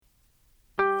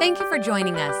Thank you for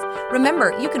joining us.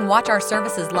 Remember, you can watch our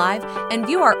services live and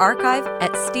view our archive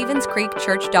at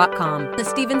StevensCreekChurch.com, the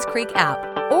Stevens Creek app,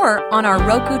 or on our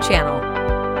Roku channel.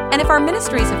 And if our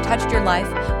ministries have touched your life,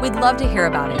 we'd love to hear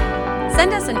about it.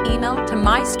 Send us an email to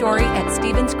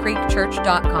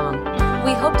mystory@StevensCreekChurch.com.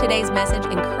 We hope today's message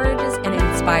encourages and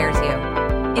inspires you.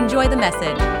 Enjoy the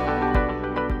message.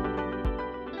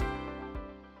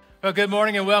 Well, good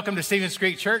morning and welcome to Stevens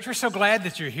Creek Church. We're so glad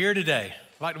that you're here today.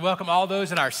 I'd like to welcome all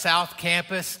those in our South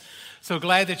Campus. So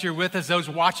glad that you're with us, those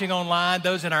watching online,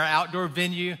 those in our outdoor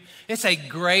venue. It's a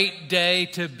great day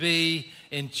to be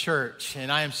in church,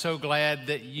 and I am so glad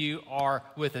that you are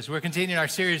with us. We're continuing our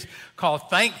series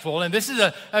called Thankful, and this is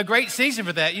a great season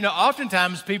for that. You know,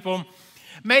 oftentimes people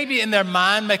maybe in their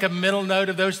mind make a mental note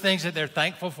of those things that they're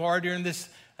thankful for during this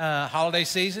holiday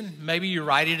season. Maybe you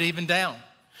write it even down.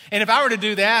 And if I were to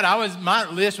do that, my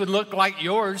list would look like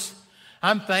yours.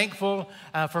 I'm thankful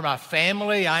for my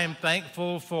family. I am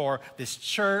thankful for this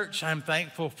church. I'm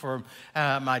thankful for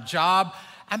my job.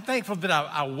 I'm thankful that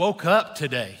I woke up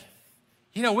today.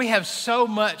 You know, we have so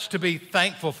much to be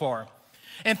thankful for.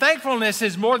 And thankfulness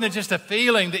is more than just a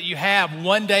feeling that you have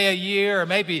one day a year or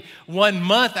maybe 1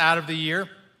 month out of the year.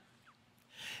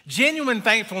 Genuine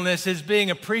thankfulness is being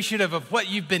appreciative of what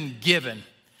you've been given.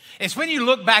 It's when you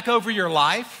look back over your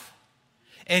life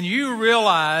and you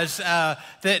realize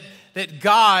that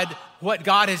God, what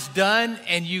God has done,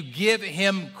 and you give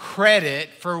Him credit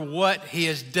for what He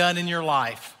has done in your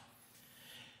life.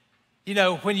 You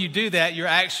know, when you do that, you're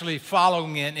actually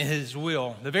following in His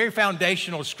will. The very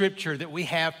foundational scripture that we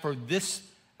have for this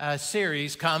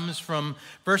series comes from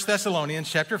 1 Thessalonians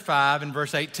chapter 5 and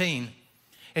verse 18.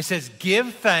 It says,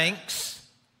 "Give thanks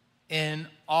in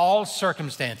all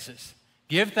circumstances."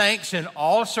 Give thanks in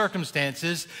all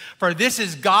circumstances, for this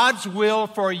is God's will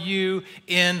for you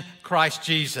in Christ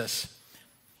Jesus.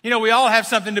 You know, we all have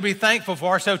something to be thankful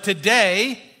for. So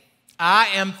today, I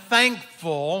am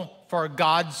thankful for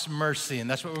God's mercy. And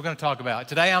that's what we're going to talk about.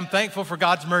 Today, I'm thankful for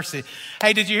God's mercy.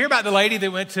 Hey, did you hear about the lady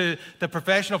that went to the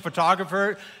professional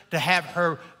photographer to have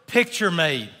her picture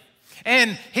made?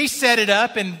 And he set it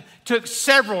up and took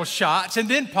several shots and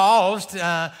then paused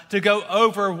to go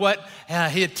over what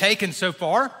he had taken so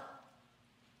far.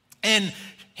 And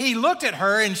he looked at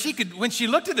her, and when she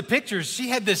looked at the pictures, she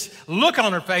had this look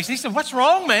on her face. And he said, "What's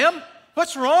wrong, ma'am?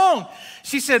 What's wrong?"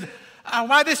 She said,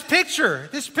 "Why this picture?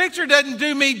 This picture doesn't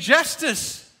do me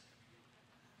justice."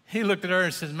 He looked at her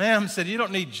and said, "Ma'am," said, "you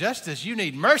don't need justice, you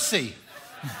need mercy."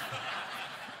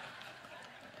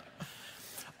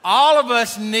 All of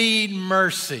us need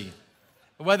mercy,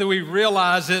 whether we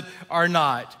realize it or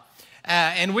not.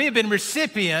 And we have been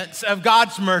recipients of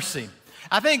God's mercy.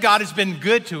 I think God has been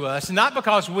good to us, not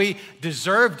because we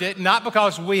deserved it, not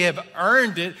because we have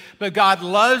earned it, but God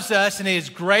loves us and He is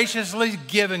graciously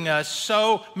giving us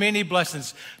so many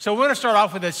blessings. So we're going to start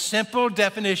off with a simple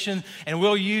definition, and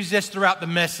we'll use this throughout the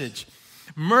message.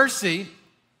 Mercy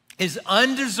is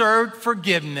undeserved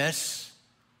forgiveness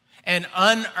and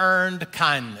unearned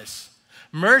kindness.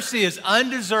 Mercy is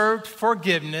undeserved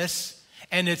forgiveness,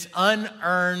 and it's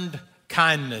unearned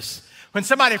kindness. When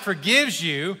somebody forgives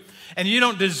you and you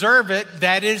don't deserve it,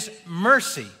 that is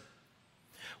mercy.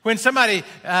 When somebody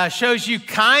shows you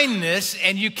kindness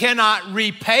and you cannot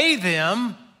repay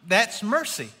them, that's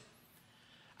mercy.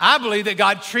 I believe that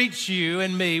God treats you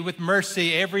and me with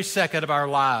mercy every second of our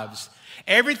lives.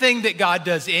 Everything that God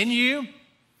does in you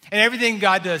and everything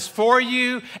God does for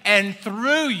you and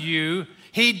through you,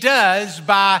 He does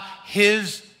by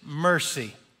His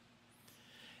mercy.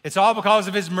 It's all because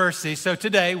of His mercy. So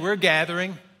today we're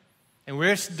gathering and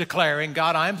we're declaring,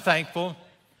 God, I am thankful.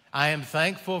 I am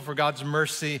thankful for God's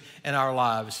mercy in our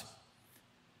lives.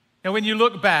 Now, when you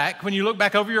look back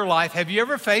over your life, have you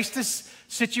ever faced this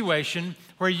situation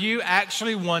where you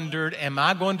actually wondered, am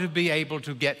I going to be able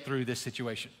to get through this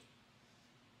situation?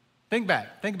 Think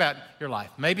back. Think about your life.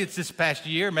 Maybe it's this past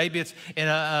year. Maybe it's in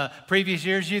previous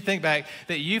years. You think back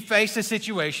that you faced a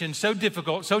situation so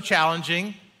difficult, so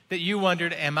challenging, that you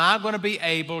wondered, am I going to be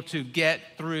able to get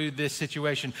through this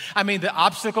situation? I mean, the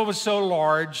obstacle was so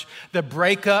large. The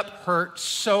breakup hurt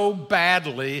so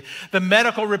badly. The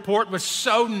medical report was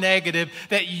so negative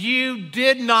that you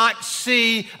did not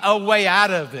see a way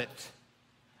out of it.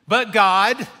 But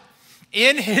God,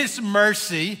 in His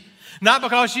mercy, not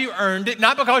because you earned it,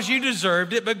 not because you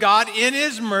deserved it, but God, in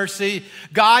His mercy,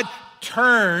 God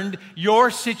turned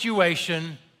your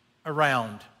situation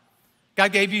around.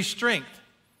 God gave you strength.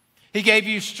 He gave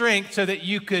you strength so that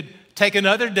you could take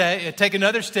another day, take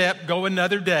another step, go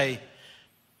another day.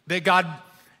 That God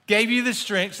gave you the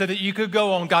strength so that you could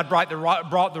go on. God brought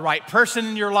the right person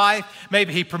in your life.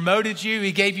 Maybe He promoted you.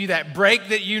 He gave you that break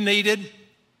that you needed.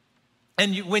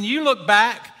 And when you look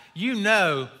back, you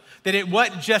know that it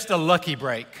wasn't just a lucky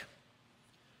break.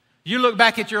 You look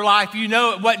back at your life, you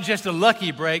know it wasn't just a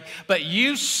lucky break, but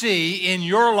you see in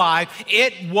your life,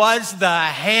 it was the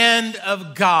hand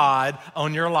of God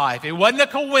on your life. It wasn't a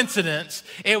coincidence.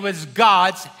 It was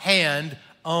God's hand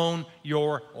on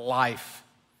your life.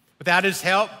 Without His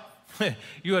help,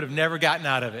 you would have never gotten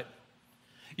out of it.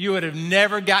 You would have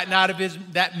never gotten out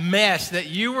of that mess that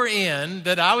you were in,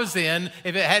 that I was in,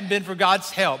 if it hadn't been for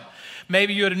God's help.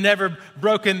 Maybe you would have never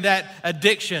broken that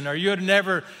addiction, or you would have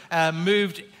never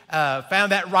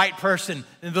found that right person.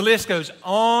 And the list goes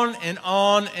on and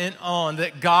on and on,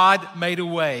 that God made a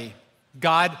way.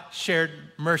 God shared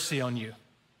mercy on you.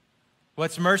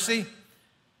 What's mercy?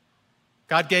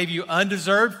 God gave you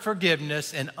undeserved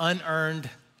forgiveness and unearned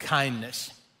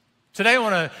kindness. Today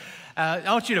I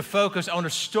want you to focus on a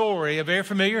story, a very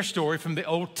familiar story from the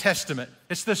Old Testament.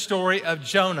 It's the story of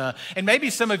Jonah. And maybe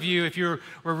some of you, if you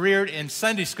were reared in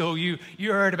Sunday school, you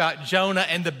heard about Jonah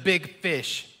and the big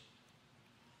fish.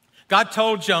 God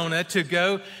told Jonah to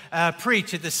go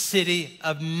preach at the city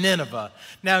of Nineveh.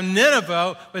 Now,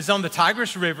 Nineveh was on the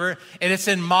Tigris River, and it's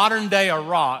in modern-day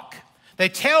Iraq. They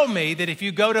tell me that if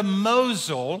you go to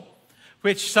Mosul,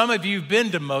 which some of you have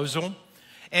been to Mosul,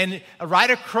 and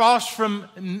right across from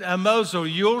Mosul,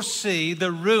 you'll see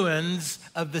the ruins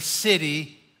of the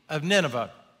city of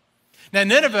Nineveh. Now,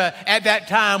 Nineveh at that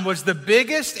time was the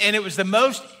biggest and it was the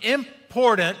most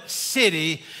important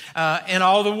city in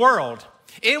all the world.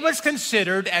 It was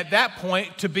considered at that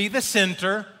point to be the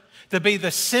center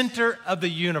of the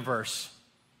universe.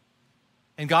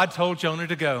 And God told Jonah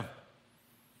to go.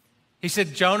 He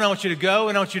said, Jonah, I want you to go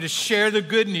and I want you to share the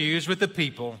good news with the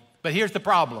people. But here's the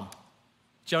problem.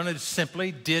 Jonah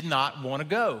simply did not want to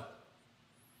go.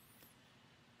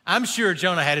 I'm sure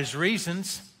Jonah had his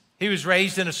reasons. He was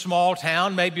raised in a small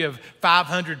town, maybe of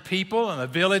 500 people, in a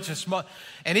village,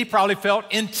 and he probably felt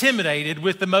intimidated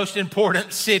with the most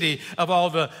important city of all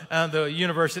the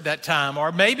universe at that time.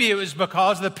 Or maybe it was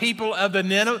because the people of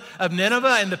Nineveh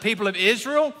and the people of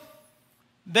Israel,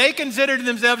 they considered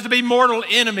themselves to be mortal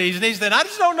enemies. And he said, I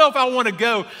just don't know if I want to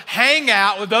go hang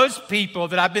out with those people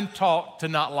that I've been taught to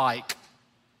not like.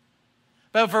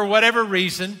 But for whatever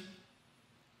reason,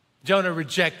 Jonah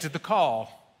rejected the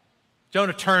call.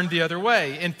 Jonah turned the other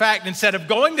way. In fact, instead of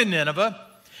going to Nineveh,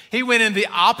 he went in the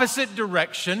opposite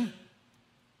direction.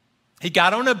 He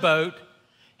got on a boat,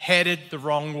 headed the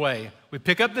wrong way. We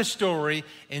pick up the story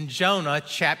in Jonah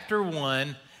chapter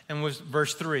 1 and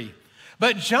verse 3.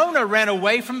 But Jonah ran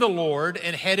away from the Lord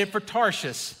and headed for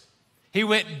Tarshish. He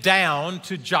went down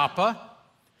to Joppa,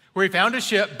 where he found a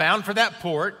ship bound for that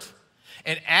port.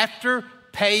 And after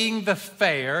paying the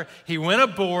fare, he went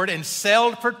aboard and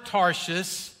sailed for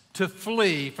Tarshish to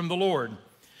flee from the Lord.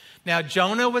 Now,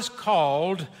 Jonah was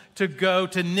called to go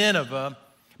to Nineveh,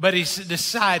 but he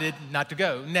decided not to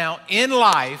go. Now, in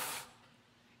life,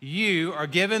 you are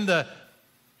given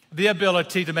the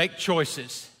ability to make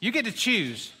choices. You get to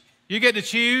choose. You get to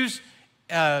choose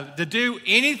to do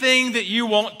anything that you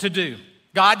want to do.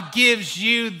 God gives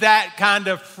you that kind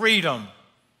of freedom.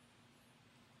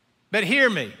 But hear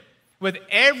me. With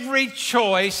every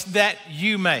choice that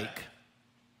you make,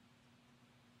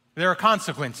 there are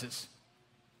consequences.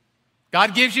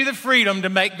 God gives you the freedom to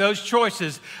make those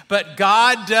choices, but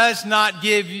God does not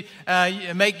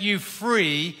make you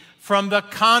free from the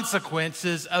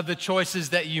consequences of the choices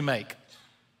that you make.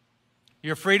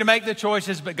 You're free to make the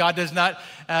choices, but God does not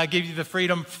give you the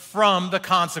freedom from the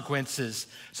consequences.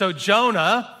 So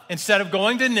Jonah, instead of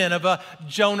going to Nineveh,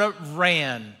 Jonah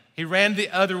ran. He ran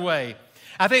the other way.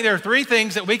 I think there are three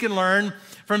things that we can learn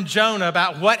from Jonah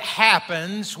about what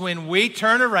happens when we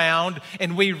turn around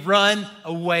and we run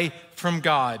away from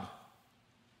God.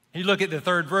 You look at the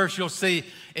third verse, you'll see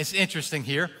it's interesting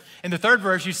here. In the third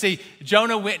verse, you see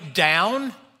Jonah went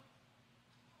down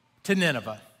to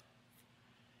Nineveh.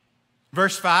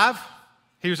 Verse 5,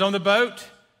 he was on the boat.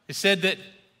 It said that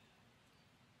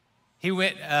he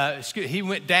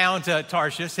went down to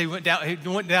Tarshish. He went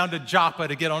down to Joppa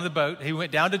to get on the boat. He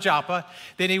went down to Joppa.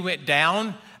 Then he went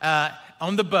down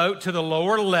on the boat to the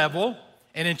lower level.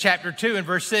 And in chapter 2 and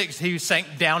verse 6, he sank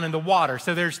down in the water.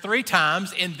 So there's 3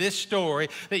 times in this story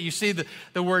that you see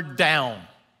the word down.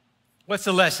 What's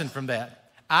the lesson from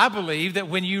that? I believe that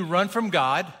when you run from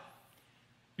God,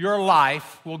 your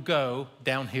life will go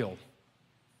downhill.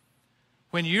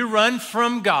 When you run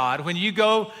from God, when you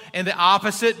go in the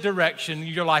opposite direction,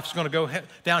 your life's going to go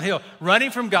downhill.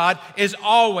 Running from God is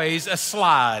always a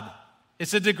slide.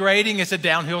 It's a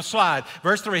downhill slide.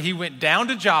 Verse 3, he went down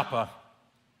to Joppa,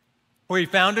 where he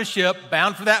found a ship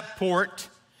bound for that port.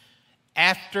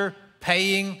 After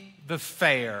paying the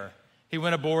fare, he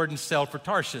went aboard and sailed for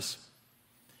Tarshish.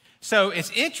 So it's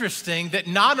interesting that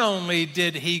not only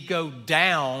did he go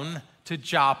down to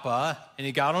Joppa and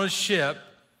he got on a ship,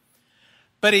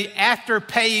 but after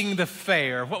paying the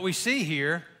fare, what we see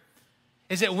here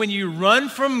is that when you run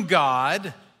from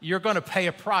God, you're going to pay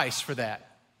a price for that.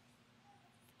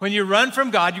 When you run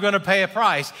from God, you're going to pay a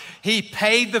price. He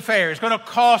paid the fare. It's going to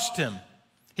cost him.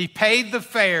 He paid the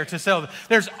fare to sell.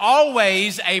 There's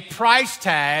always a price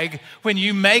tag when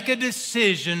you make a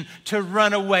decision to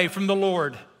run away from the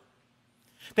Lord.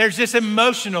 There's this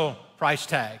emotional price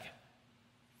tag.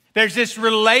 There's this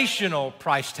relational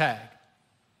price tag.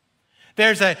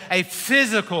 There's a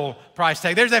physical price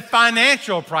tag. There's a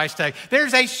financial price tag.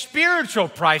 There's a spiritual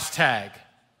price tag.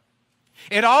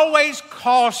 It always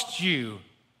costs you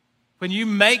when you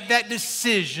make that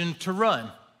decision to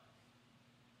run.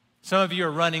 Some of you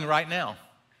are running right now.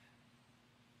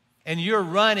 And you're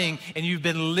running and you've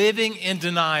been living in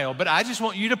denial. But I just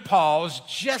want you to pause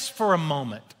just for a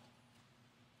moment.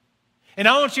 And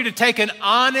I want you to take an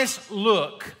honest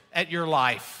look at your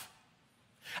life.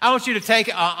 I want you to take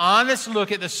an honest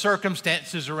look at the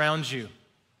circumstances around you.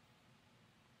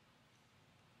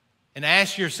 And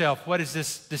ask yourself, what is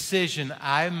this decision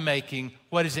I'm making?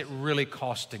 What is it really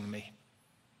costing me?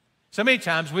 So many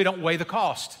times we don't weigh the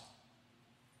cost.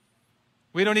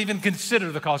 We don't even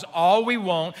consider the cost. All we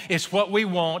want is what we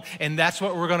want, and that's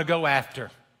what we're going to go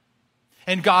after.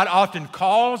 And God often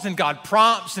calls and God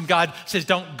prompts and God says,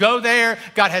 don't go there.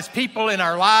 God has people in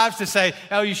our lives to say,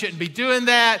 oh, you shouldn't be doing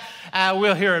that.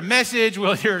 We'll hear a message,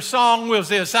 we'll hear a song, we'll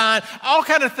see a sign, all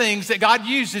kind of things that God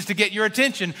uses to get your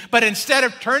attention. But instead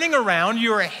of turning around,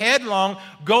 you are headlong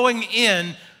going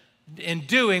in and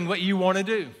doing what you want to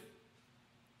do.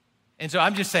 And so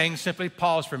I'm just saying, simply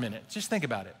pause for a minute. Just think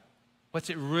about it. What's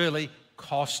it really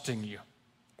costing you?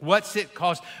 What's it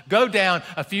cost? Go down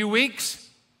a few weeks.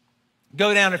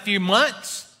 Go down a few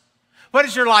months. What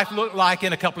does your life look like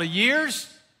in a couple of years?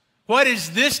 What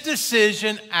is this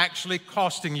decision actually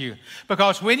costing you?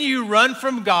 Because when you run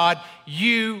from God,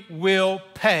 you will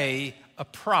pay a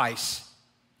price.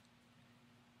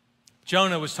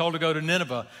 Jonah was told to go to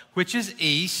Nineveh, which is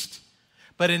east,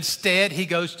 but instead he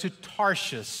goes to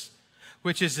Tarshish,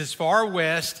 which is as far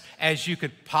west as you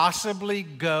could possibly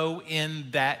go in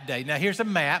that day. Now, here's a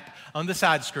map on the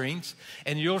side screens,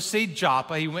 and you'll see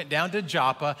Joppa. He went down to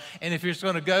Joppa, and if you're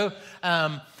going to go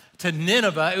to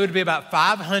Nineveh, it would be about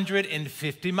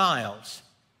 550 miles.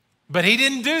 But he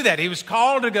didn't do that. He was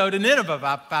called to go to Nineveh,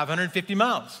 about 550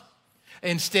 miles.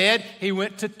 Instead, he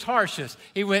went to Tarshish.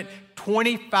 He went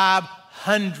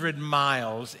 2,500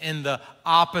 miles in the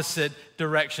opposite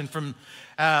direction from.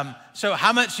 So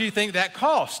how much do you think that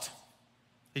cost?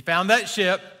 He found that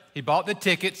ship, he bought the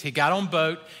tickets, he got on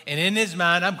boat, and in his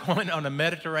mind, I'm going on a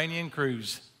Mediterranean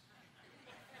cruise.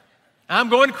 I'm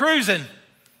going cruising.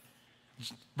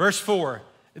 Verse 4,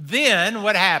 then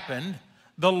what happened?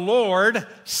 The Lord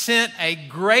sent a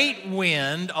great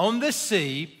wind on the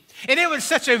sea, and it was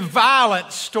such a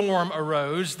violent storm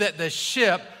arose that the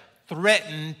ship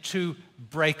threatened to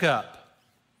break up.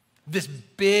 This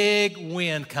big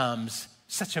wind comes.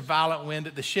 Such a violent wind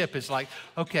that the ship is like,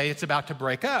 okay, it's about to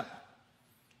break up.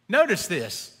 Notice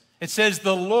this. It says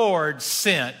the Lord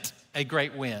sent a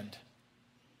great wind.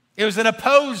 It was an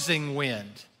opposing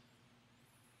wind.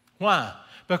 Why?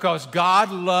 Because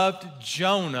God loved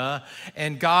Jonah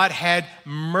and God had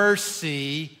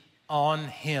mercy on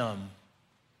him.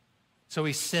 So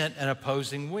he sent an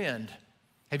opposing wind.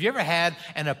 Have you ever had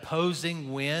an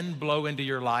opposing wind blow into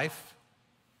your life?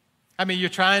 I mean, you're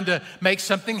trying to make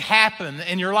something happen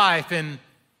in your life, and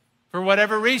for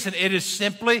whatever reason, it is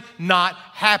simply not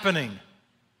happening.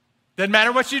 Doesn't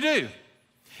matter what you do.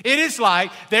 It is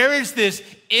like there is this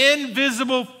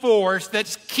invisible force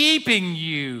that's keeping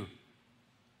you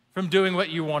from doing what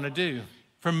you want to do,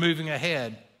 from moving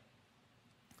ahead.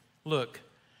 Look,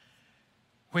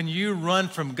 when you run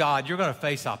from God, you're going to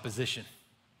face opposition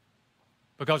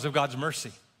because of God's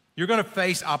mercy. You're going to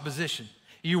face opposition.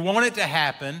 You want it to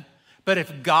happen. But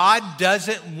if God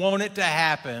doesn't want it to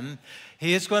happen,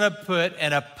 He is going to put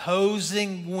an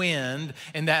opposing wind,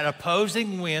 and that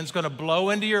opposing wind is going to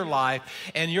blow into your life,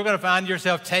 and you're going to find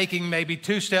yourself taking maybe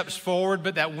 2 steps forward,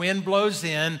 but that wind blows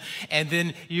in, and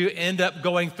then you end up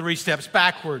going 3 steps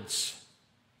backwards.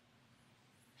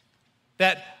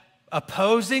 That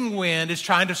opposing wind is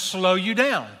trying to slow you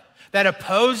down. That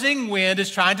opposing wind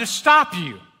is trying to stop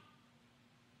you.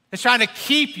 It's trying to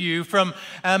keep you from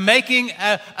making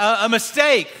a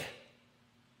mistake.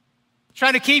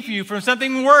 trying to keep you from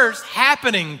something worse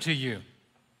happening to you.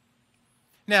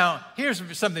 Now, here's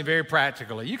something very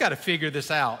practical. You got to figure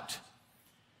this out.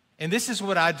 And this is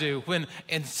what I do. When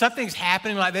something's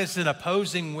happening like this, an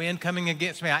opposing wind coming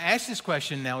against me, I ask this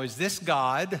question now, is this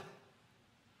God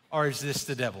or is this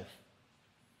the devil?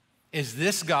 Is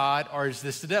this God or is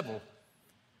this the devil?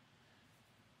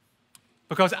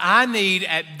 Because I need,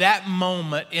 at that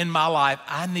moment in my life,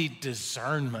 I need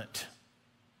discernment.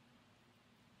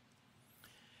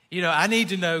 You know, I need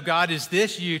to know, God, is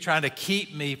this you trying to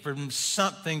keep me from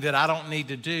something that I don't need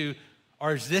to do?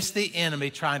 Or is this the enemy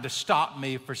trying to stop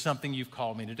me for something you've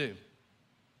called me to do?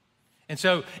 And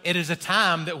so it is a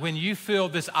time that when you feel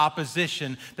this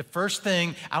opposition, the first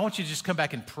thing, I want you to just come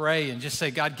back and pray and just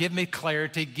say, God, give me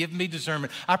clarity, give me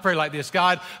discernment. I pray like this,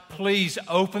 God, please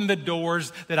open the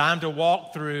doors that I'm to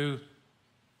walk through.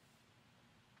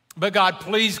 But God,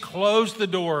 please close the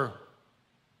door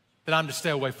that I'm to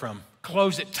stay away from.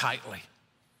 Close it tightly.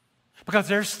 Because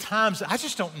there's times I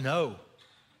just don't know.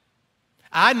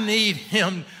 I need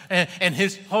Him and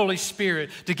His Holy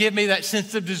Spirit to give me that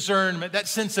sense of discernment, that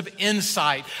sense of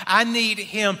insight. I need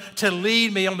Him to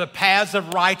lead me on the paths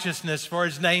of righteousness for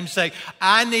His name's sake.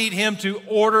 I need Him to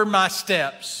order my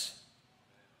steps.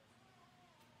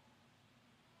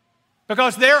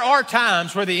 Because there are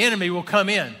times where the enemy will come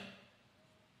in.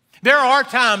 There are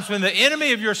times when the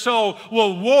enemy of your soul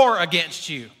will war against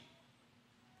you.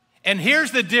 And here's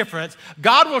the difference.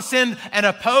 God will send an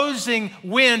opposing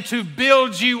wind to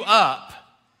build you up.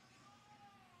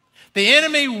 The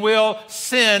enemy will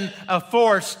send a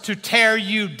force to tear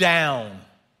you down.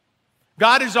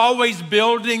 God is always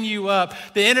building you up.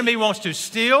 The enemy wants to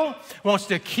steal, wants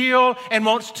to kill, and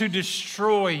wants to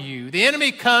destroy you. The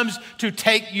enemy comes to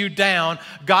take you down.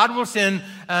 God will send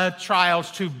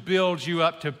trials to build you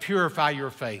up, to purify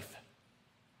your faith.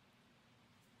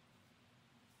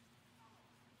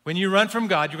 When you run from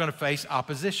God, you're going to face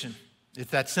opposition.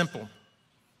 It's that simple.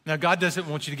 Now, God doesn't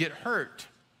want you to get hurt.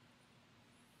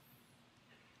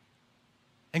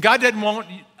 And God doesn't want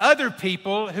other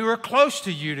people who are close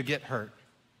to you to get hurt.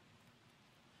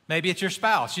 Maybe it's your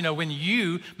spouse. You know, when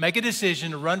you make a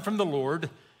decision to run from the Lord,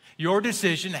 your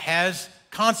decision has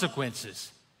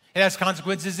consequences. It has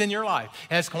consequences in your life.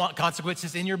 It has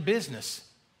consequences in your business.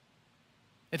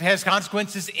 It has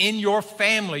consequences in your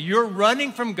family. You're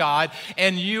running from God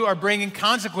and you are bringing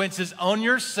consequences on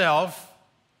yourself,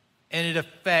 and it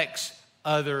affects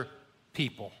other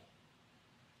people.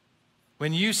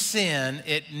 When you sin,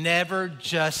 it never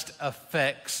just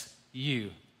affects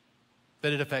you,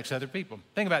 but it affects other people.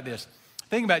 Think about this.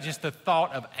 Think about just the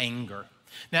thought of anger.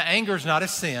 Now, anger is not a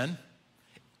sin.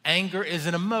 Anger is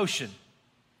an emotion.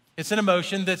 It's an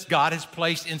emotion that God has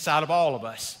placed inside of all of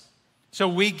us. So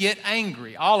we get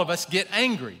angry. All of us get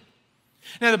angry.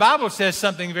 Now, the Bible says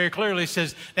something very clearly. It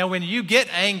says, now when you get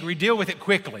angry, deal with it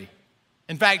quickly.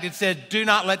 In fact, it said, do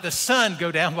not let the sun go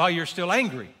down while you're still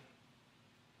angry.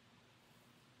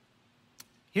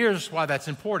 Here's why that's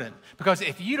important. Because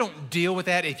if you don't deal with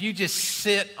that, if you just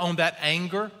sit on that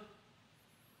anger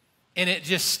and it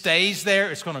just stays there,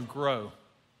 it's going to grow.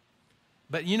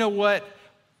 But you know what?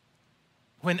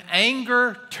 When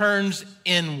anger turns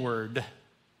inward,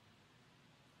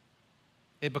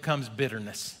 it becomes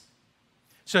bitterness.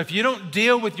 So if you don't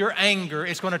deal with your anger,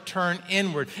 it's going to turn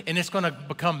inward and it's going to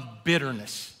become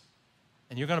bitterness.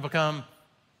 And you're going to become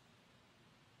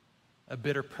a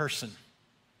bitter person.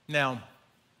 Now,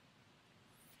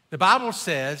 the Bible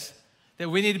says that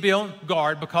we need to be on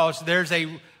guard because there's a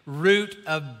root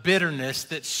of bitterness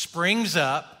that springs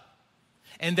up,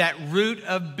 and that root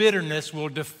of bitterness will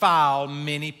defile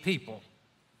many people.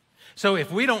 So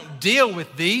if we don't deal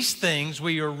with these things,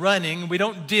 we are running, we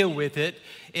don't deal with it,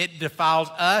 it defiles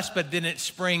us, but then it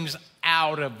springs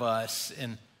out of us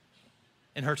and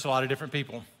hurts a lot of different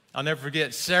people. I'll never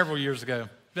forget, several years ago,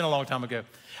 it's been a long time ago,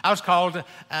 I was called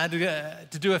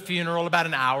to do a funeral about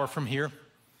an hour from here.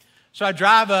 So I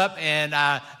drive up and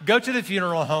I go to the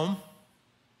funeral home,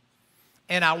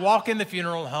 and I walk in the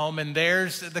funeral home, and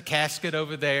there's the casket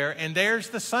over there, and there's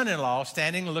the son-in-law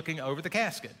standing looking over the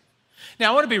casket.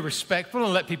 Now, I want to be respectful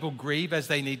and let people grieve as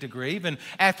they need to grieve. And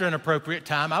after an appropriate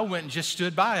time, I went and just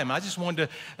stood by him. I just wanted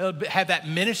to have that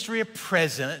ministry of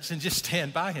presence and just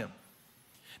stand by him.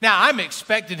 Now, I'm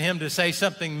expecting him to say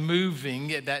something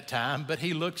moving at that time, but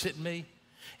he looks at me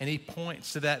and he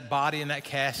points to that body in that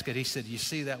casket. He said, you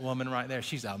see that woman right there?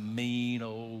 She's a mean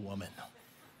old woman.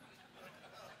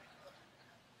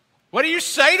 What do you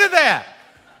say to that?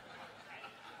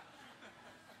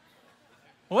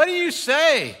 What do you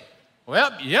say?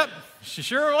 Well, yep, she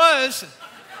sure was.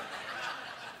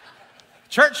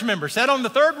 Church member sat on the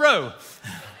third row.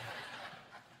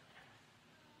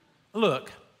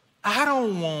 look, I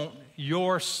don't want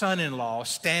your son-in-law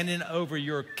standing over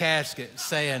your casket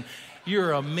saying,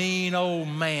 you're a mean old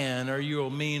man or you're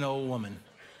a mean old woman.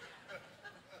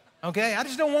 Okay? I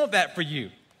just don't want that for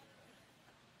you.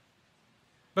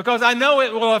 Because I know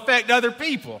it will affect other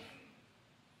people.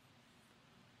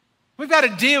 We've got to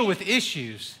deal with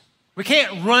issues. We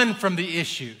can't run from the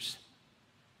issues.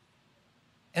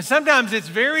 And sometimes it's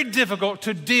very difficult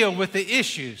to deal with the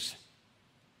issues.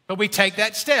 But we take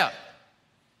that step.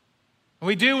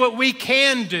 We do what we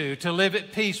can do to live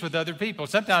at peace with other people.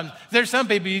 Sometimes there's some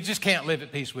people you just can't live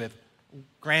at peace with.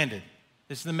 Granted,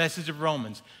 this is the message of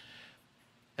Romans.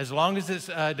 As long as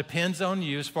it depends on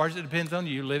you, as far as it depends on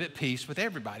you, live at peace with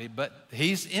everybody. But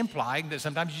he's implying that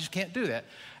sometimes you just can't do that.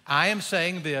 I am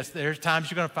saying this, there's times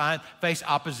you're going to face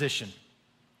opposition.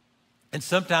 And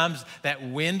sometimes that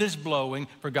wind is blowing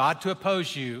for God to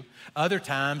oppose you. Other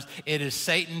times it is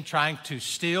Satan trying to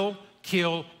steal,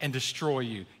 kill, and destroy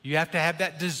you. You have to have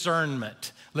that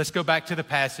discernment. Let's go back to the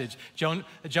passage.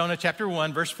 Jonah chapter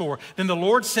 1, verse 4. Then the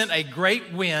Lord sent a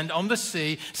great wind on the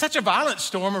sea. Such a violent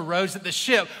storm arose that the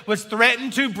ship was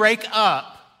threatened to break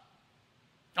up.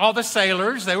 All the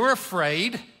sailors, they were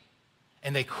afraid,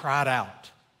 and they cried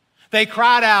out. They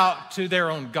cried out to their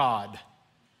own God,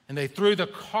 and they threw the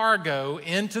cargo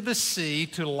into the sea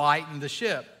to lighten the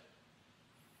ship.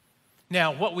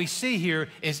 Now, what we see here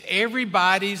is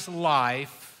everybody's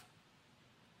life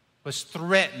was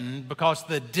threatened because of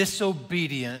the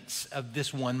disobedience of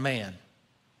this one man.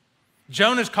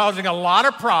 Jonah's causing a lot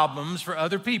of problems for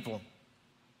other people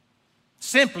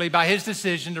simply by his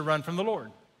decision to run from the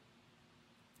Lord.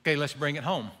 Okay, let's bring it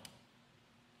home.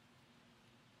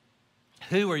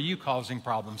 Who are you causing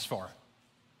problems for?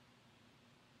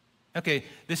 Okay,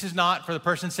 this is not for the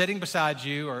person sitting beside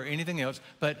you or anything else,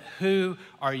 but who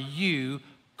are you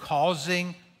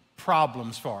causing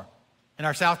problems for? In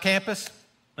our South Campus,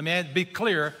 let me be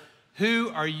clear, who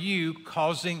are you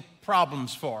causing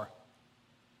problems for?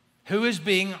 Who is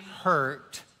being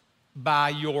hurt by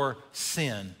your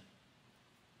sin?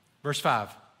 Verse 5.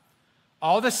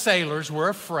 All the sailors were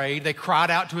afraid. They cried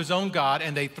out to his own God,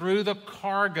 and they threw the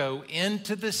cargo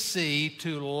into the sea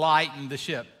to lighten the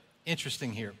ship.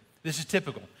 Interesting here. This is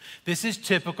typical. This is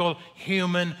typical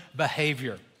human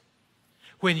behavior.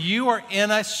 When you are in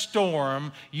a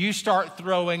storm, you start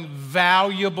throwing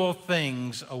valuable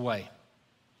things away.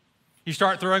 You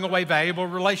start throwing away valuable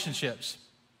relationships.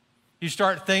 You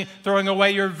start throwing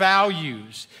away your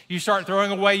values. You start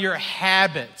throwing away your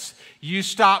habits. You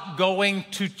stop going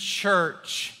to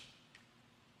church.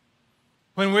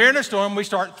 When we're in a storm, we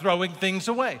start throwing things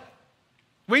away.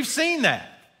 We've seen that.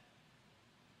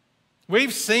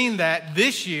 We've seen that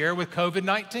this year with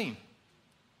COVID-19.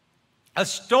 A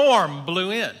storm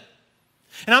blew in.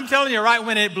 And I'm telling you, right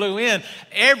when it blew in,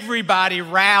 everybody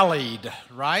rallied,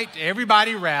 right?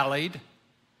 Everybody rallied.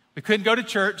 We couldn't go to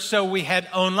church, so we had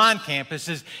online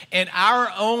campuses, and our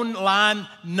online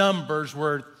numbers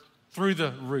were through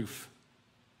the roof.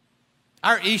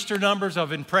 Our Easter numbers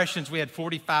of impressions, we had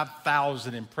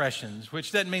 45,000 impressions,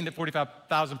 which doesn't mean that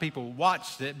 45,000 people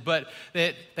watched it, but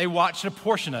that they watched a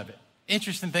portion of it.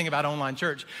 Interesting thing about online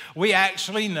church, we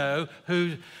actually know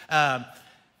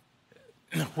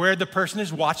where the person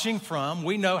is watching from.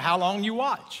 We know how long you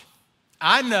watch.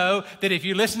 I know that if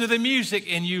you listen to the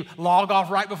music and you log off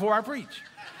right before I preach.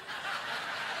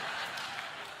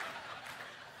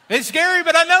 It's scary,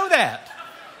 but I know that.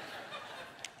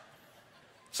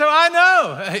 So I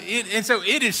know, and so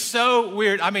it is so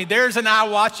weird. I mean, there's an eye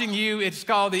watching you. It's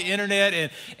called the internet,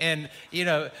 and you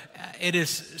know, it is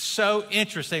so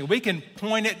interesting. We can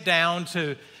point it down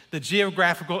to the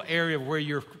geographical area where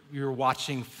you're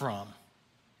watching from.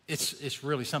 It's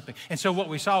really something. And so what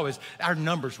we saw is our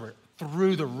numbers were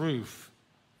through the roof.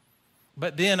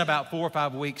 But then about 4 or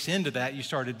 5 weeks into that,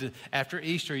 after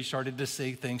Easter, you started to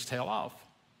see things tail off.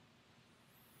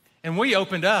 And we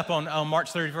opened up on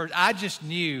March 31st. I just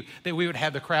knew that we would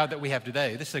have the crowd that we have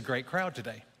today. This is a great crowd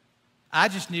today. I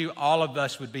just knew all of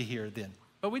us would be here then,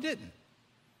 but we didn't.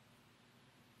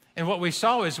 And what we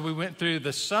saw is we went through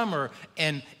the summer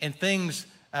and things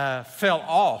fell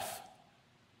off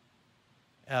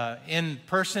in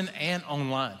person and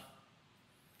online.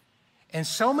 And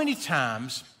so many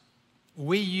times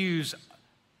we use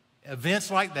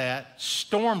events like that,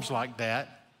 storms like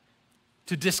that,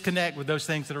 to disconnect with those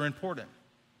things that are important.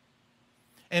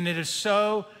 And it is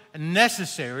so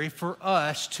necessary for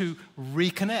us to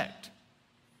reconnect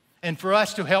and for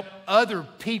us to help other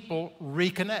people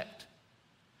reconnect.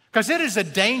 Because it is a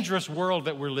dangerous world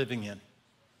that we're living in.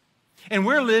 And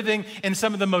we're living in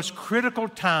some of the most critical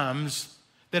times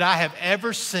that I have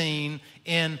ever seen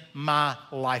in my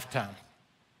lifetime.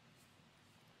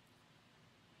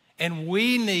 And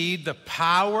we need the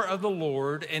power of the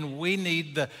Lord, and we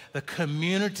need the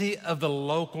community of the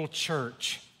local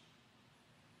church.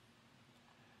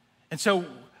 And so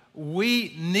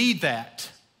we need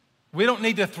that. We don't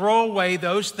need to throw away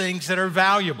those things that are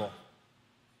valuable,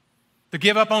 to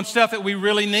give up on stuff that we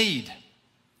really need.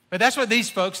 But that's what these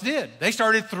folks did. They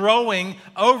started throwing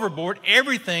overboard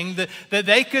everything that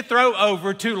they could throw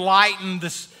over to lighten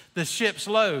the ship's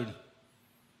load.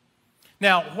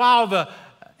 Now, while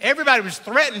everybody was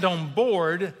threatened on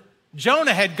board,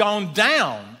 Jonah had gone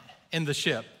down in the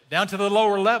ship, down to the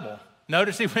lower level.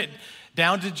 Notice he went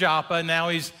down to Joppa, now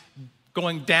he's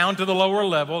going down to the lower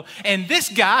level, and this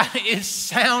guy is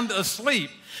sound asleep.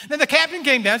 Then the captain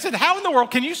came down and said, "How in the world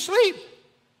can you sleep?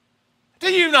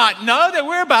 Do you not know that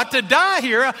we're about to die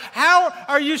here? How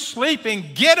are you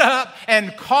sleeping? Get up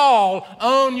and call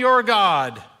on your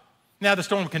God." Now the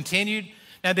storm continued.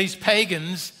 Now these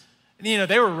pagans,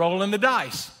 they were rolling the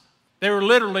dice. They were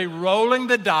literally rolling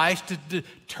the dice to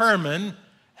determine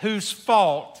whose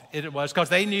fault it was, because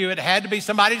they knew it had to be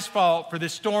somebody's fault for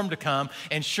this storm to come.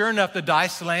 And sure enough, the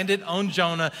dice landed on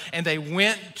Jonah, and they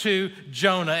went to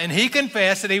Jonah, and he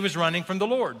confessed that he was running from the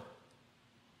Lord.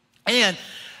 And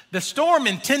the storm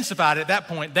intensified at that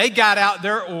point. They got out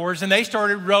their oars and they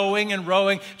started rowing and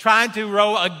rowing, trying to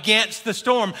row against the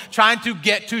storm, trying to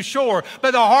get to shore.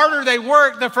 But the harder they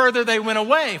worked, the further they went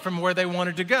away from where they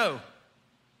wanted to go.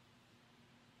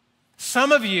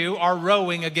 Some of you are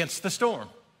rowing against the storm.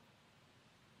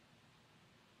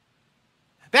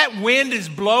 That wind is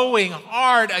blowing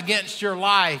hard against your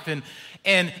life,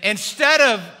 and instead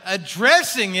of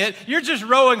addressing it, you're just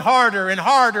rowing harder and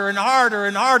harder and harder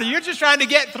and harder. You're just trying to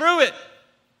get through it.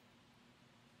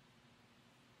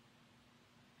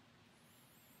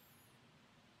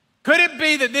 Could it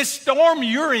be that this storm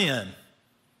you're in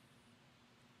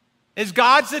is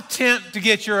God's attempt to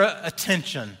get your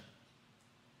attention?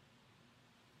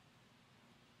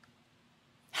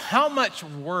 How much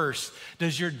worse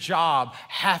does your job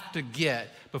have to get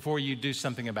before you do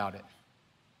something about it?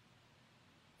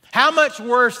 How much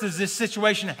worse does this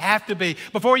situation have to be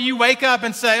before you wake up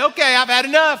and say, "Okay, I've had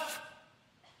enough"?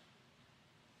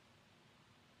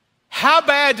 How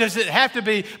bad does it have to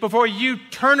be before you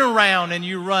turn around and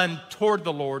you run toward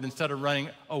the Lord instead of running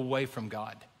away from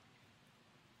God?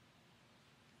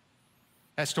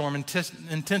 That storm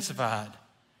intensified.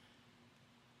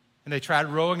 And they tried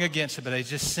rowing against it, but they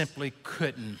just simply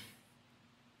couldn't.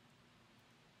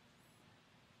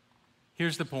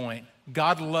 Here's the point.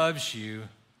 God loves you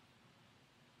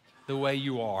the way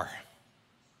you are.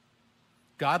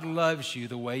 God loves you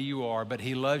the way you are, but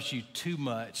He loves you too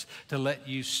much to let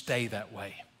you stay that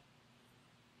way.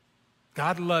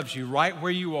 God loves you right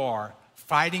where you are,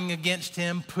 fighting against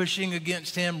Him, pushing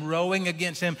against Him, rowing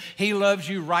against Him. He loves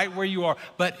you right where you are,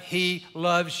 but He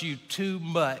loves you too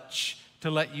much to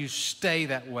let you stay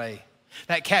that way.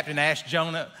 That captain asked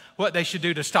Jonah what they should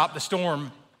do to stop the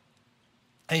storm.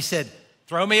 And he said,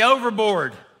 "Throw me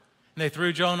overboard." And they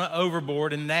threw Jonah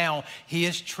overboard, and now he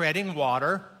is treading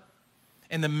water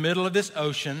in the middle of this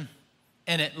ocean,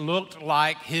 and it looked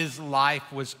like his life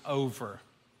was over.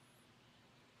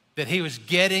 That he was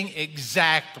getting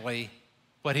exactly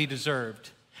what he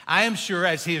deserved. I am sure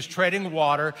as he is treading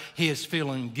water, he is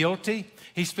feeling guilty.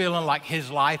 He's feeling like his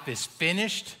life is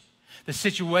finished. The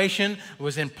situation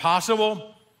was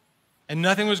impossible, and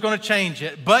nothing was going to change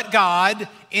it. But God,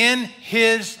 in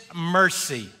His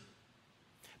mercy,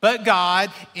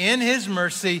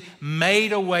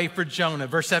 made a way for Jonah.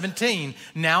 Verse 17,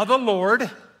 now the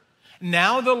Lord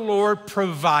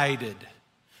provided.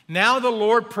 Now the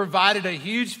Lord provided a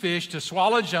huge fish to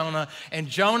swallow Jonah, and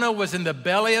Jonah was in the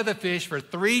belly of the fish for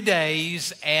 3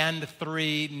 days and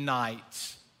 3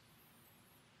 nights.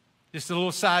 Just a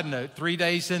little side note, 3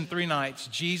 days and 3 nights.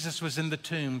 Jesus was in the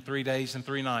tomb 3 days and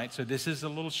 3 nights. So this is a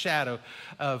little shadow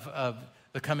of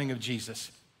the coming of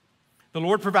Jesus. The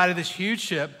Lord provided this huge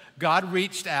ship. God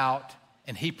reached out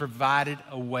and He provided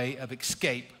a way of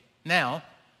escape. Now,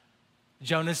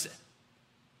 Jonah's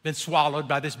been swallowed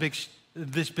by this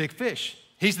big fish.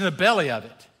 He's in the belly of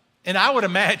it. And I would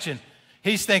imagine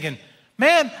he's thinking,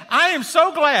 "Man, I am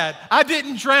so glad I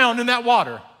didn't drown in that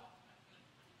water.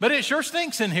 But it sure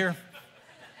stinks in here."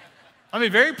 I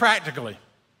mean, very practically.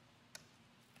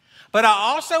 But I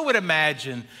also would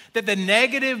imagine that the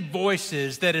negative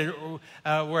voices that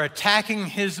were attacking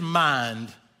his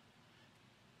mind,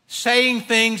 saying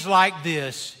things like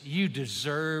this: "You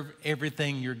deserve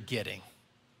everything you're getting.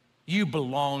 You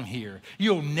belong here.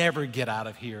 You'll never get out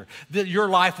of here. Your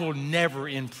life will never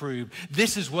improve.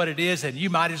 This is what it is, and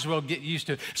you might as well get used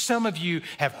to it." Some of you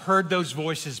have heard those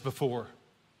voices before.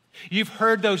 You've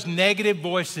heard those negative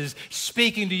voices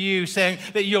speaking to you, saying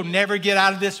that you'll never get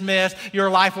out of this mess. Your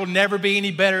life will never be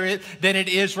any better than it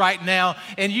is right now.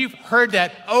 And you've heard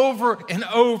that over and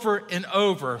over and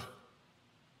over.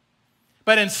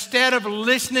 But instead of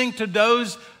listening to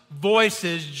those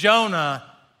voices, Jonah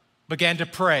began to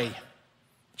pray.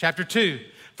 Chapter 2,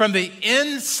 from the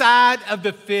inside of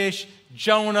the fish,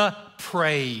 Jonah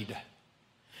prayed.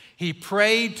 He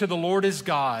prayed to the Lord his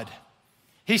God.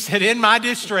 He said, in my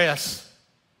distress,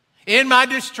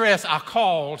 I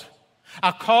called.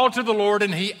 I called to the Lord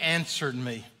and he answered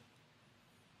me.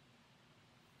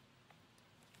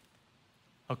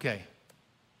 Okay,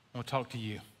 I want to talk to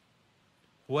you.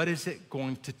 What is it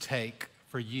going to take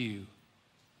for you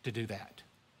to do that?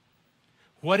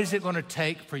 What is it going to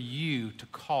take for you to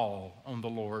call on the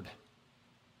Lord?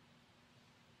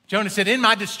 Jonah said, in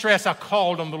my distress, I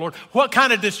called on the Lord. What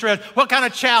kind of distress? What kind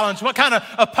of challenge? What kind of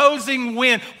opposing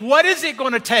wind? What is it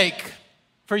going to take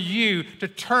for you to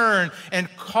turn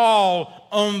and call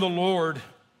on the Lord?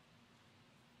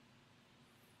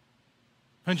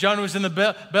 When Jonah was in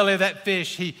the belly of that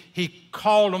fish, he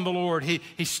called on the Lord.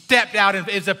 He stepped out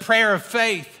as a prayer of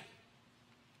faith.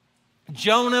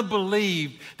 Jonah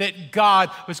believed that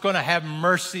God was going to have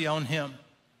mercy on him.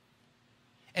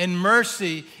 And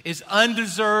mercy is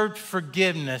undeserved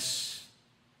forgiveness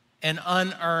and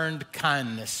unearned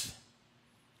kindness.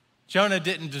 Jonah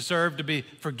didn't deserve to be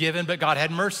forgiven, but God had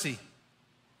mercy.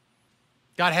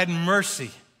 God had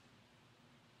mercy.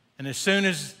 And as soon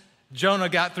as Jonah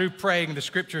got through praying, the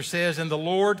scripture says, and the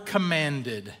Lord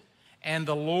commanded, and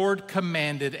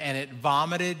it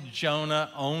vomited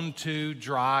Jonah onto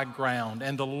dry ground.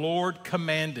 And the Lord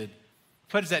commanded.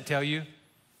 What does that tell you?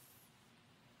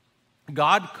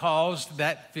 God caused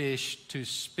that fish to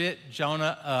spit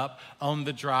Jonah up on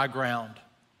the dry ground.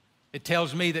 It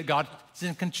tells me that God is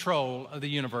in control of the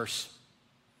universe.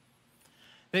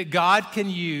 That God can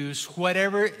use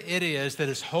whatever it is that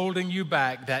is holding you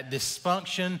back, that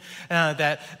dysfunction,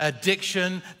 that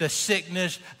addiction, the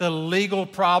sickness, the legal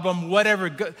problem, whatever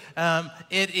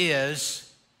it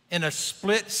is, in a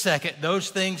split second, those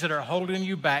things that are holding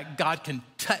you back, God can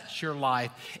touch your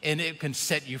life and it can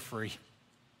set you free.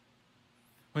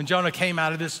 When Jonah came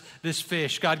out of this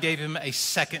fish, God gave him a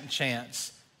second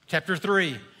chance. Chapter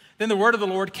 3, then the word of the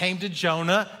Lord came to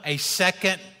Jonah a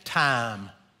second time.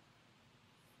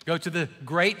 Go to the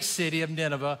great city of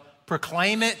Nineveh,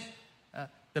 proclaim it,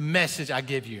 the message I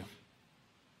give you.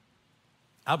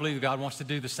 I believe God wants to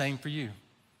do the same for you.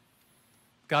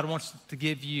 God wants to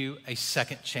give you a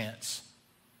second chance.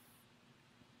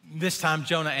 This time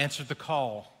Jonah answered the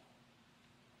call.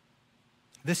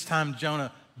 This time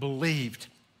Jonah believed.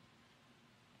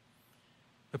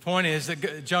 The point is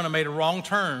that Jonah made a wrong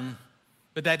turn,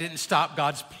 but that didn't stop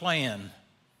God's plan,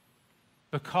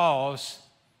 because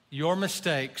your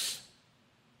mistakes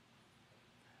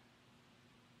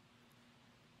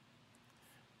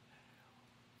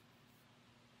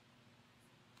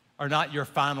are not your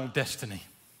final destiny.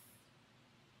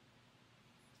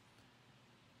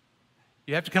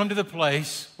 You have to come to the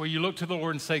place where you look to the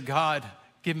Lord and say, God,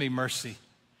 give me mercy.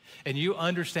 And you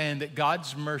understand that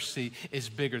God's mercy is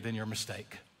bigger than your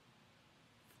mistake.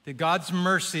 That God's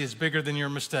mercy is bigger than your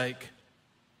mistake.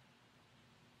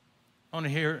 I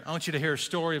want you to hear a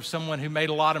story of someone who made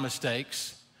a lot of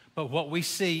mistakes. But what we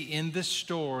see in this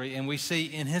story and we see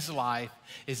in his life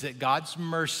is that God's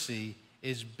mercy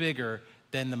is bigger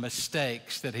than the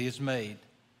mistakes that he has made.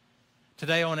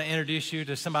 Today I want to introduce you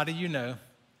to somebody you know,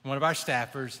 one of our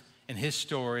staffers, and his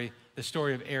story, the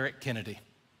story of Eric Kennedy.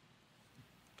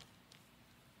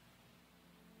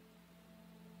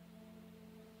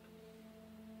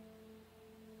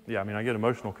 Yeah, I get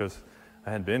emotional because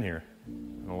I hadn't been here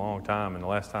in a long time, and the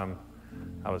last time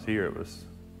I was here, it was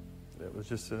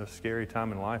just a scary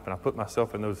time in life, and I put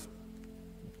myself in those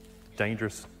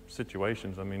dangerous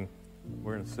situations.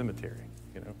 We're in a cemetery,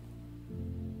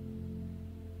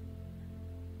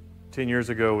 10 years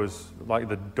ago was like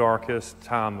the darkest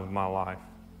time of my life.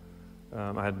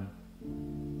 I had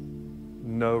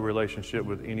no relationship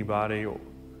with anybody,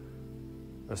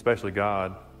 especially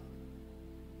God.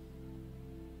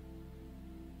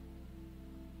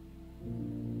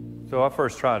 So I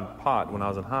first tried pot when I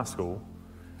was in high school.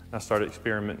 I started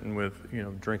experimenting with,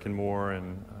 drinking more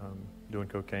and doing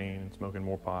cocaine and smoking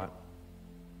more pot.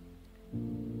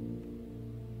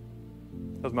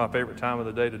 That was my favorite time of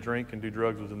the day to drink and do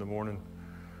drugs, was in the morning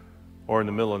or in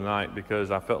the middle of the night, because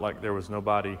I felt like there was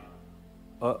nobody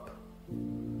up.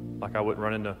 Like I wouldn't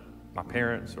run into my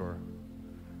parents, or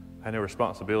I had no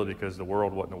responsibility because the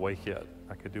world wasn't awake yet.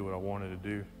 I could do what I wanted to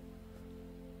do.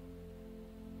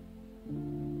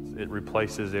 It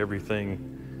replaces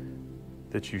everything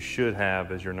that you should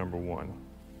have as your number one.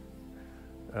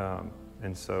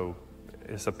 And so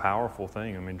it's a powerful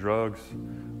thing. I mean, drugs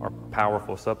are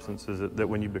powerful substances that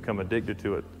when you become addicted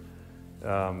to it,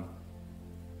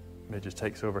 it just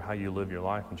takes over how you live your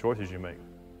life and choices you make.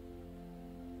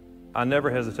 I never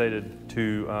hesitated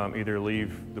to either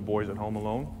leave the boys at home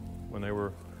alone when they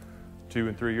were 2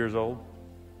 and 3 years old.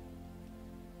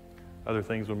 Other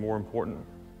things were more important.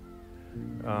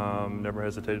 Never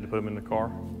hesitated to put them in the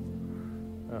car.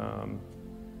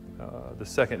 The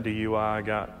second DUI I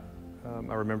got,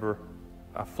 I remember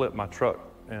I flipped my truck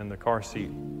and the car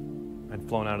seat had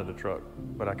flown out of the truck,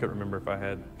 but I couldn't remember if I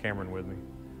had Cameron with me.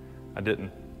 I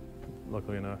didn't,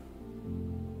 luckily enough.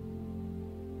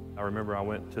 I remember I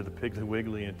went to the Piggly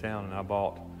Wiggly in town and I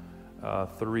bought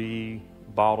 3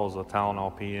 bottles of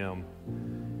Tylenol PM,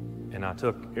 and I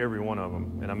took every one of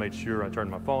them, and I made sure I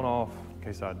turned my phone off in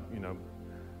case I'd,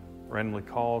 randomly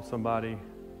called somebody,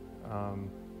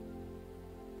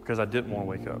 because I didn't want to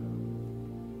wake up.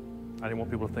 I didn't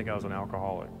want people to think I was an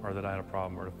alcoholic or that I had a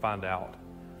problem or to find out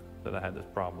that I had this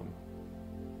problem.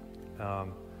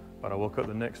 But I woke up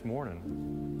the next morning,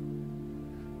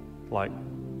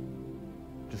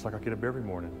 just like I get up every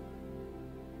morning.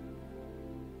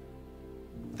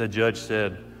 The judge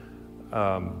said,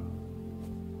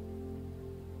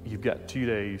 you've got 2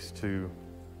 days to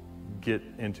get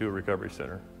into a recovery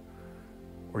center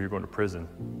or you're going to prison.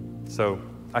 So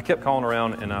I kept calling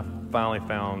around and I finally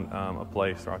found a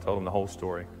place where I told them the whole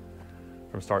story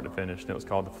from start to finish. And it was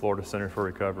called the Florida Center for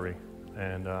Recovery,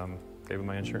 and gave them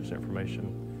my insurance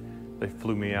information. They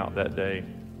flew me out that day.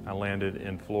 I landed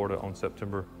in Florida on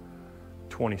September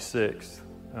 26th,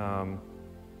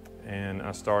 and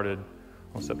I started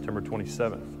on September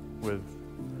 27th with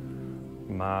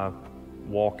my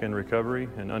walk in recovery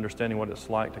and understanding what it's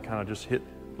like to kind of just hit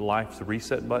life's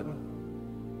reset button.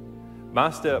 My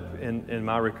step in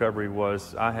my recovery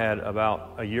was I had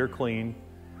about a year clean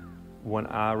when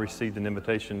I received an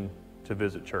invitation to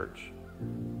visit church.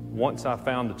 Once I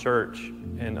found the church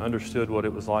and understood what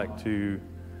it was like to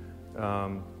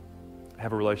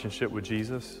have a relationship with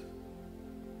Jesus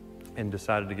and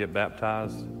decided to get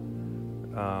baptized,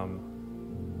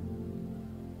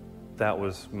 that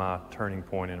was my turning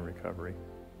point in recovery.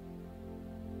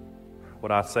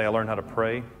 What I say, I learned how to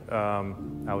pray.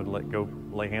 I would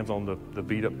lay hands on the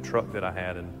beat up truck that I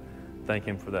had and thank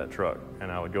Him for that truck.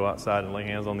 And I would go outside and lay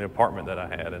hands on the apartment that I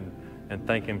had and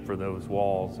thank Him for those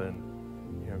walls. And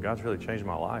God's really changed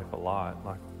my life a lot,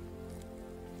 like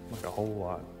a whole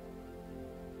lot.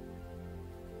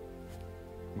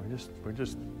 I'm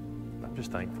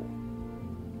just thankful.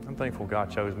 I'm thankful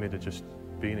God chose me to just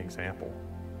be an example.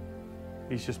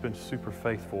 He's just been super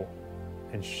faithful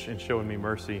in showing me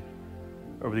mercy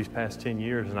over these past 10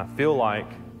 years, and I feel like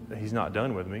He's not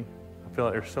done with me. I feel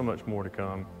like there's so much more to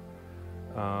come.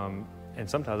 And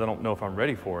sometimes I don't know if I'm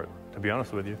ready for it, to be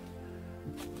honest with you,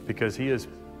 because He has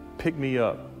picked me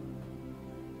up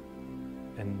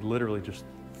and literally just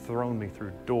thrown me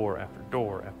through door after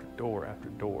door after door after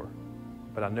door.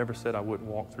 But I never said I wouldn't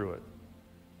walk through it.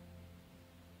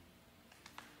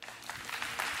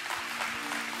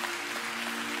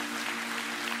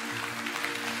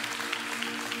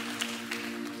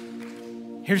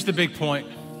 Here's the big point,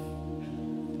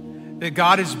 that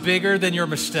God is bigger than your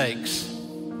mistakes.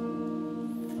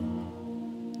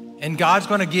 And God's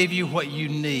going to give you what you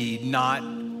need, not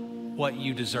what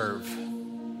you deserve.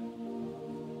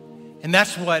 And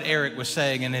that's what Eric was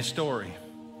saying in his story.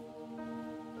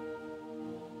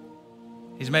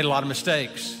 He's made a lot of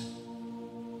mistakes,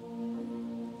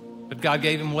 but God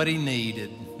gave him what he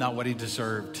needed, not what he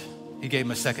deserved. He gave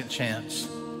him a second chance.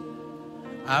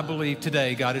 I believe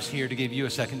today God is here to give you a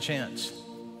second chance.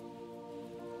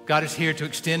 God is here to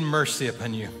extend mercy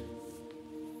upon you.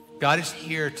 God is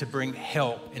here to bring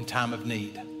help in time of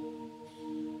need.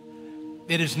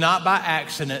 It is not by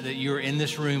accident that you're in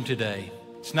this room today.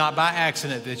 It's not by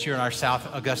accident that you're in our South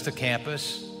Augusta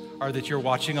campus or that you're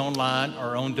watching online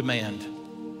or on demand.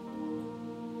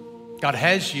 God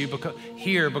has you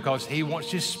here because He wants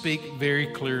to speak very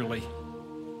clearly.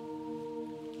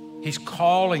 He's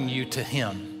calling you to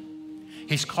Him.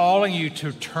 He's calling you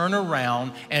to turn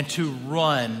around and to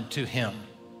run to Him.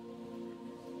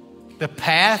 The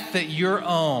path that you're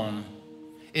on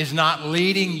is not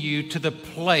leading you to the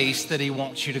place that He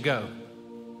wants you to go.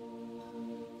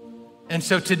 And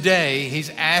so today, He's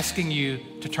asking you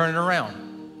to turn it around.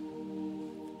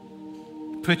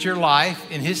 Put your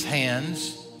life in His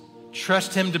hands.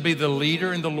 Trust Him to be the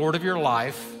leader and the Lord of your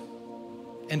life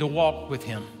and to walk with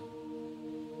Him.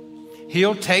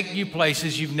 He'll take you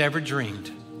places you've never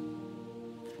dreamed.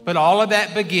 But all of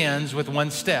that begins with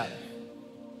one step.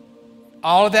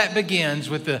 All of that begins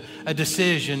with a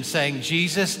decision saying,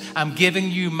 Jesus, I'm giving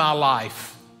you my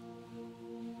life.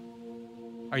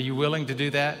 Are you willing to do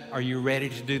that? Are you ready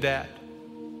to do that?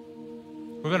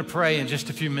 We're going to pray in just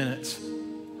a few minutes.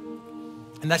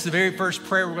 And that's the very first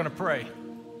prayer we're going to pray.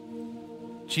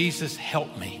 Jesus,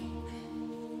 help me.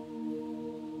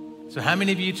 So how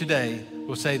many of you today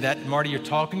will say that, Marty, you're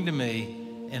talking to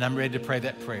me and I'm ready to pray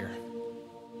that prayer?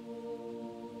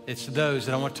 It's those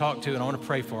that I want to talk to and I want to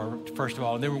pray for, first of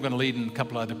all, and then we're going to lead in a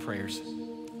couple other prayers.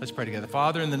 Let's pray together.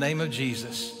 Father, in the name of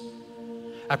Jesus,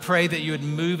 I pray that you would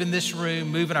move in this room,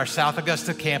 move in our South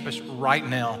Augusta campus right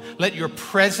now. Let your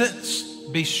presence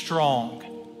be strong.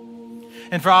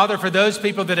 And Father, for those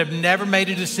people that have never made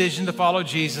a decision to follow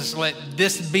Jesus, let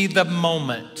this be the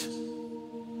moment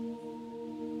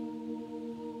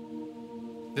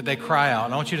that they cry out.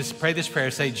 And I want you to pray this prayer.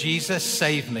 Say, Jesus,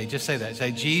 save me. Just say that.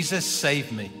 Say, Jesus,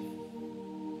 save me.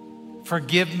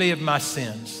 Forgive me of my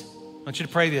sins. I want you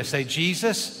to pray this. Say,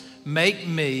 Jesus, make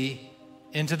me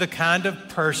into the kind of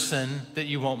person that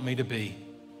you want me to be.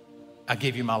 I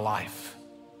give you my life.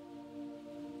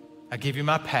 I give you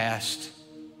my past,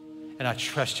 and I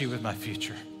trust you with my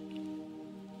future.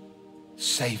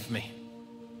 Save me.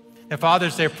 And Father,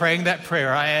 as they're praying that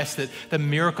prayer, I ask that the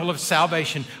miracle of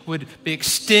salvation would be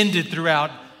extended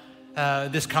throughout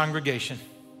this congregation.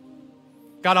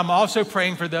 God, I'm also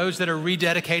praying for those that are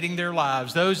rededicating their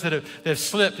lives, those that have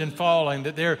slipped and fallen,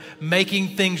 that they're making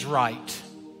things right.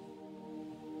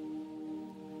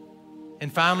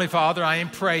 And finally, Father, I am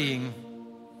praying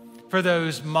for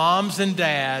those moms and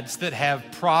dads that have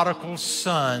prodigal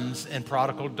sons and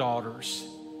prodigal daughters.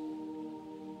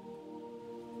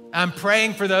 I'm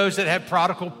praying for those that have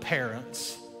prodigal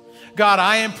parents. God,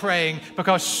 I am praying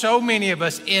because so many of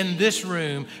us in this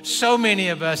room, so many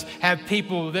of us have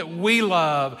people that we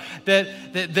love, that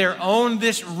they're on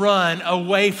this run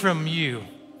away from you.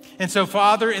 And so,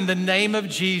 Father, in the name of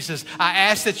Jesus, I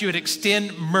ask that you would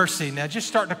extend mercy. Now, just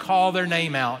start to call their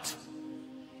name out.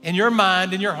 In your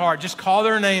mind, in your heart, just call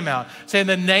their name out. Say, in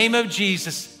the name of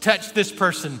Jesus, touch this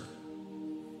person.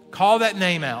 Call that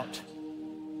name out.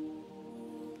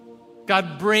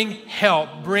 God, bring help,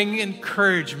 bring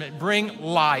encouragement, bring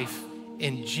life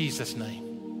in Jesus'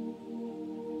 name.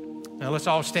 Now, let's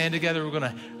all stand together. We're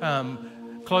going to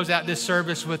close out this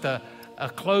service with a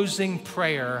closing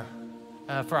prayer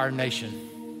for our nation.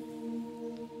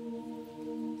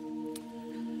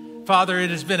 Father, it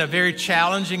has been a very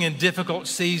challenging and difficult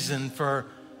season for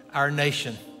our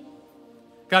nation.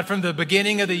 God, from the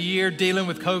beginning of the year, dealing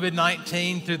with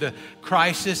COVID-19 through the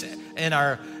crisis in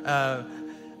our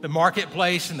the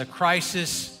marketplace and the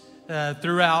crisis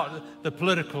throughout the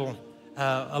political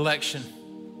election.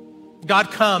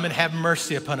 God, come and have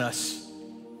mercy upon us.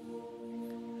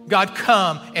 God,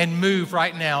 come and move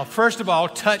right now. First of all,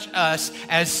 touch us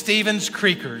as Stevens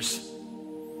Creekers.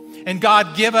 And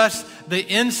God, give us the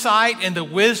insight and the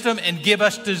wisdom and give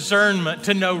us discernment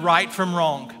to know right from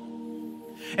wrong.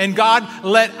 And God,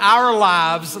 let our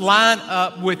lives line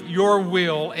up with your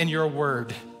will and your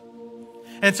word.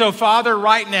 And so, Father,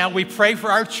 right now we pray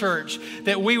for our church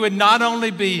that we would not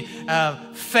only be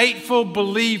faithful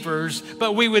believers,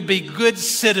 but we would be good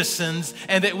citizens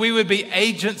and that we would be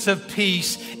agents of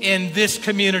peace in this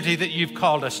community that you've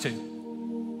called us to.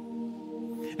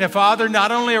 Now, Father,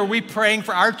 not only are we praying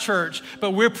for our church,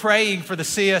 but we're praying for the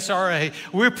CSRA.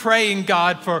 We're praying,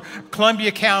 God, for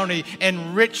Columbia County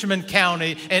and Richmond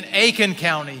County and Aiken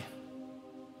County.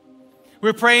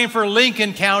 We're praying for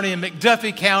Lincoln County and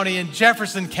McDuffie County and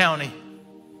Jefferson County.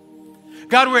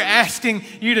 God, we're asking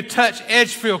you to touch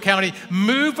Edgefield County.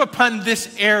 Move upon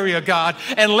this area, God,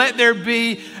 and let there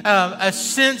be a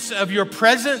sense of your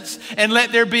presence, and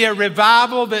let there be a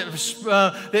revival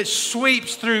that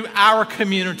sweeps through our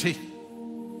community.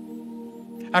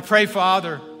 I pray,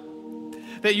 Father,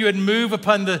 that you would move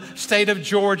upon the state of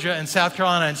Georgia and South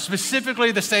Carolina, and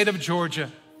specifically the state of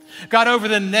Georgia. God, over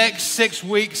the next 6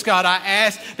 weeks, God, I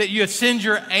ask that you would send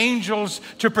your angels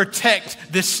to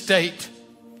protect this state.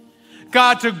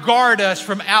 God, to guard us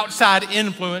from outside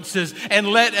influences and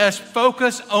let us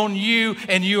focus on you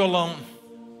and you alone.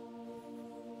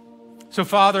 So,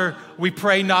 Father, we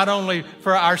pray not only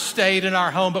for our state and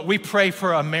our home, but we pray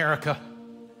for America.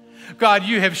 God,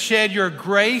 you have shed your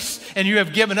grace and you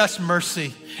have given us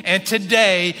mercy. And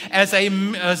today, as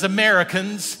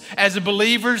Americans, as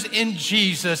believers in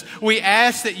Jesus, we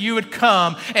ask that you would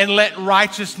come and let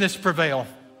righteousness prevail.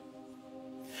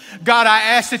 God, I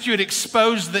ask that you would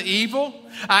expose the evil.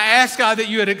 I ask, God, that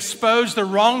you would expose the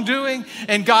wrongdoing.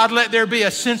 And God, let there be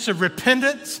a sense of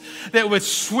repentance that would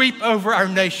sweep over our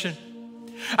nation.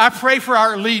 I pray for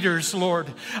our leaders, Lord,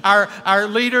 our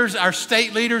leaders, our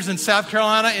state leaders in South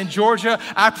Carolina and Georgia.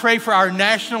 I pray for our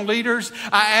national leaders.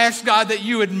 I ask, God, that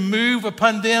you would move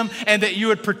upon them and that you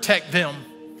would protect them.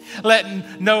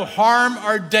 Let no harm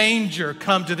or danger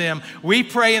come to them. We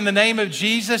pray in the name of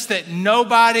Jesus that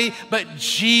nobody but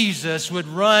Jesus would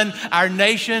run our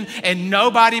nation, and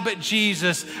nobody but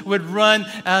Jesus would run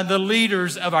the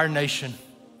leaders of our nation.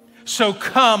 So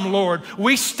come, Lord.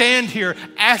 We stand here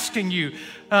asking you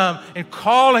and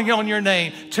calling on your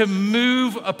name to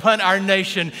move upon our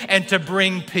nation and to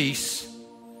bring peace.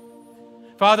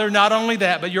 Father, not only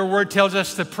that, but your word tells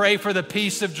us to pray for the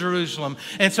peace of Jerusalem.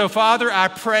 And so, Father, I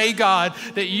pray, God,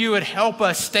 that you would help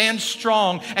us stand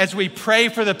strong as we pray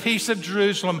for the peace of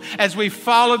Jerusalem, as we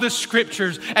follow the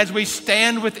scriptures, as we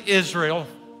stand with Israel.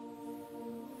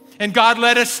 And God,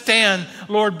 let us stand,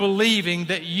 Lord, believing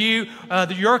that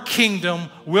your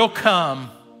kingdom will come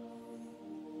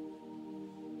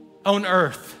on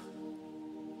earth,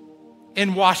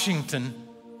 in Washington,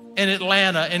 in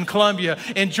Atlanta, in Columbia,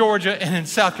 in Georgia, and in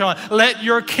South Carolina. Let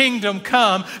your kingdom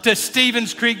come to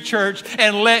Stevens Creek Church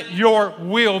and let your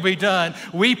will be done.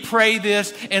 We pray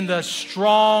this in the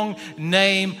strong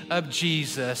name of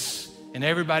Jesus. And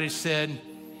everybody said,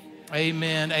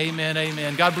 amen, amen,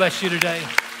 amen. God bless you today.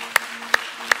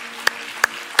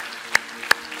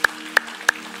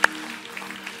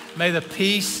 May the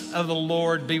peace of the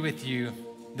Lord be with you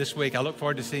this week. I look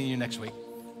forward to seeing you next week.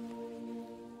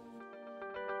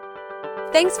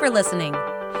 Thanks for listening.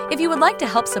 If you would like to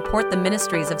help support the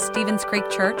ministries of Stevens Creek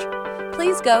Church,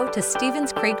 please go to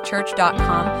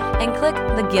StevensCreekChurch.com and click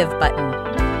the Give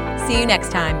button. See you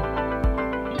next time.